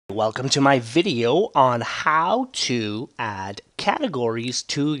Welcome to my video on how to add categories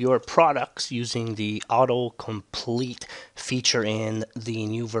to your products using the autocomplete feature in the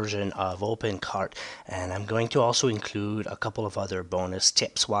new version of OpenCart. And I'm going to also include a couple of other bonus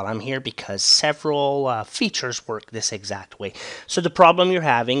tips while I'm here because several features work this exact way. So the problem you're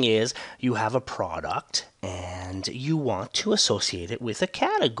having is you have a product and you want to associate it with a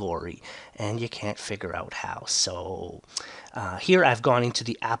category and you can't figure out how. So here I've gone into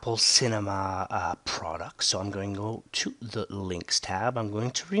the Apple Cinema product, so I'm going to go to the links tab. I'm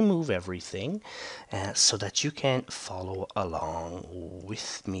going to remove everything so that you can follow along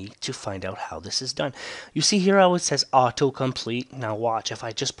with me to find out how this is done. You see here how it says autocomplete. Now watch, if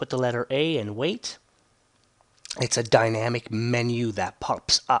I just put the letter A and wait, it's a dynamic menu that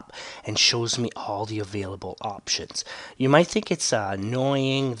pops up and shows me all the available options. You might think it's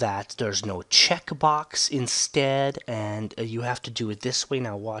annoying that there's no checkbox instead, and you have to do it this way.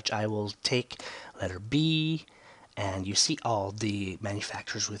 Now watch, I will take letter B, and you see all the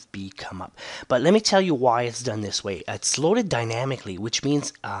manufacturers with B come up. But let me tell you why it's done this way. It's loaded dynamically, which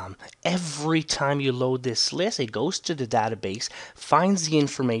means every time you load this list, it goes to the database, finds the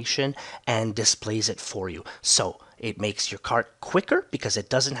information, and displays it for you. So it makes your cart quicker because it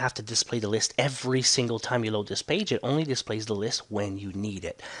doesn't have to display the list every single time you load this page. It only displays the list when you need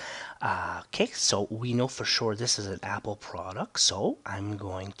it. Okay, so we know for sure this is an Apple product, so I'm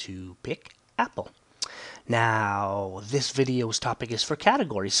going to pick Apple. Now, this video's topic is for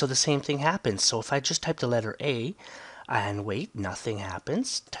categories, so the same thing happens. So if I just type the letter A and wait, nothing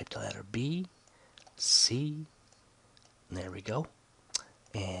happens. Type the letter B, C, there we go,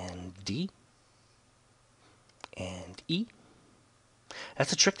 and D, and E.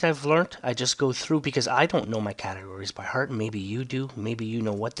 That's a trick that I've learned. I just go through because I don't know my categories by heart. Maybe you do. Maybe you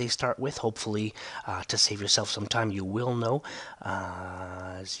know what they start with. Hopefully, to save yourself some time, you will know.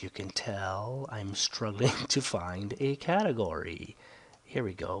 As you can tell, I'm struggling to find a category. Here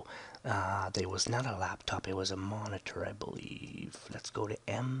we go. There was not a laptop. It was a monitor, I believe. Let's go to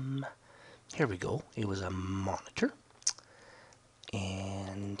M. Here we go. It was a monitor.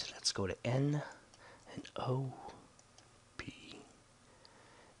 And let's go to N and O.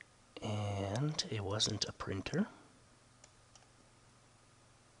 And it wasn't a printer.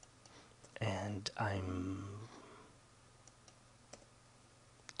 And I'm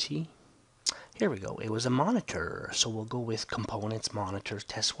T. Here we go. It was a monitor. So we'll go with components, monitors,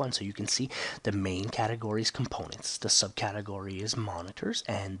 test one. So you can see the main category is components. The subcategory is monitors.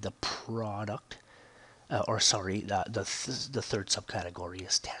 And the product, the third subcategory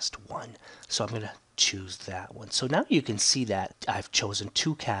is test one. So I'm going to choose that one. So now you can see that I've chosen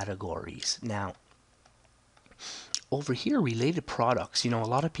two categories. Now, over here, related products, a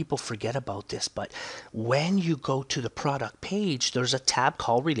lot of people forget about this, but when you go to the product page, there's a tab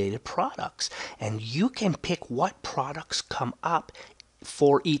called related products, and you can pick what products come up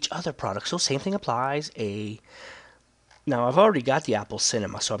for each other product. So same thing applies. Now, I've already got the Apple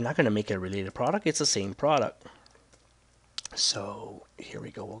Cinema, so I'm not going to make it a related product. It's the same product. So here we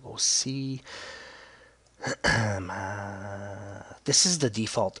go. We'll go C. This is the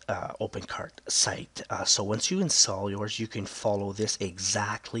default OpenCart site. So once you install yours, you can follow this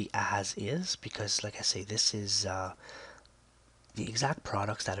exactly as is because, like I say, this is the exact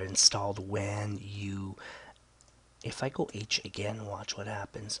products that are installed when you... If I go H again, watch what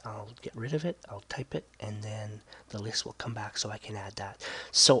happens. I'll get rid of it, I'll type it, and then the list will come back so I can add that.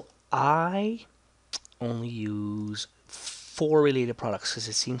 So I only use 4 related products because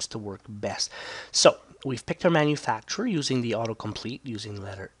it seems to work best. So we've picked our manufacturer using the autocomplete, using the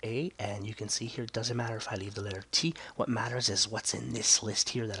letter A, and you can see here it doesn't matter if I leave the letter T. What matters is what's in this list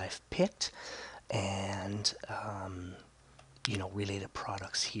here that I've picked, and related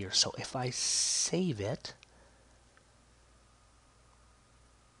products here. So if I save it,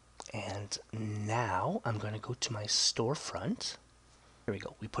 and now I'm going to go to my storefront. Here we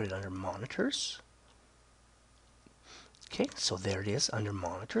go. We put it under monitors. Okay, so there it is under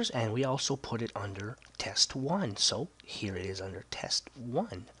monitors, and we also put it under test 1. So here it is under test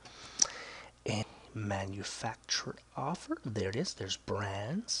 1. And manufacturer offer, there it is, there's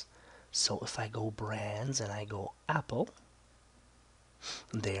brands. So if I go brands and I go Apple,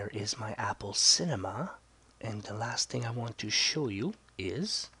 there is my Apple Cinema. And the last thing I want to show you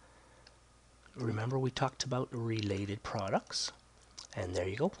is, remember we talked about related products? And there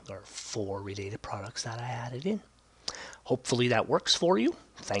you go, there are 4 related products that I added in. Hopefully that works for you.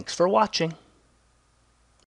 Thanks for watching.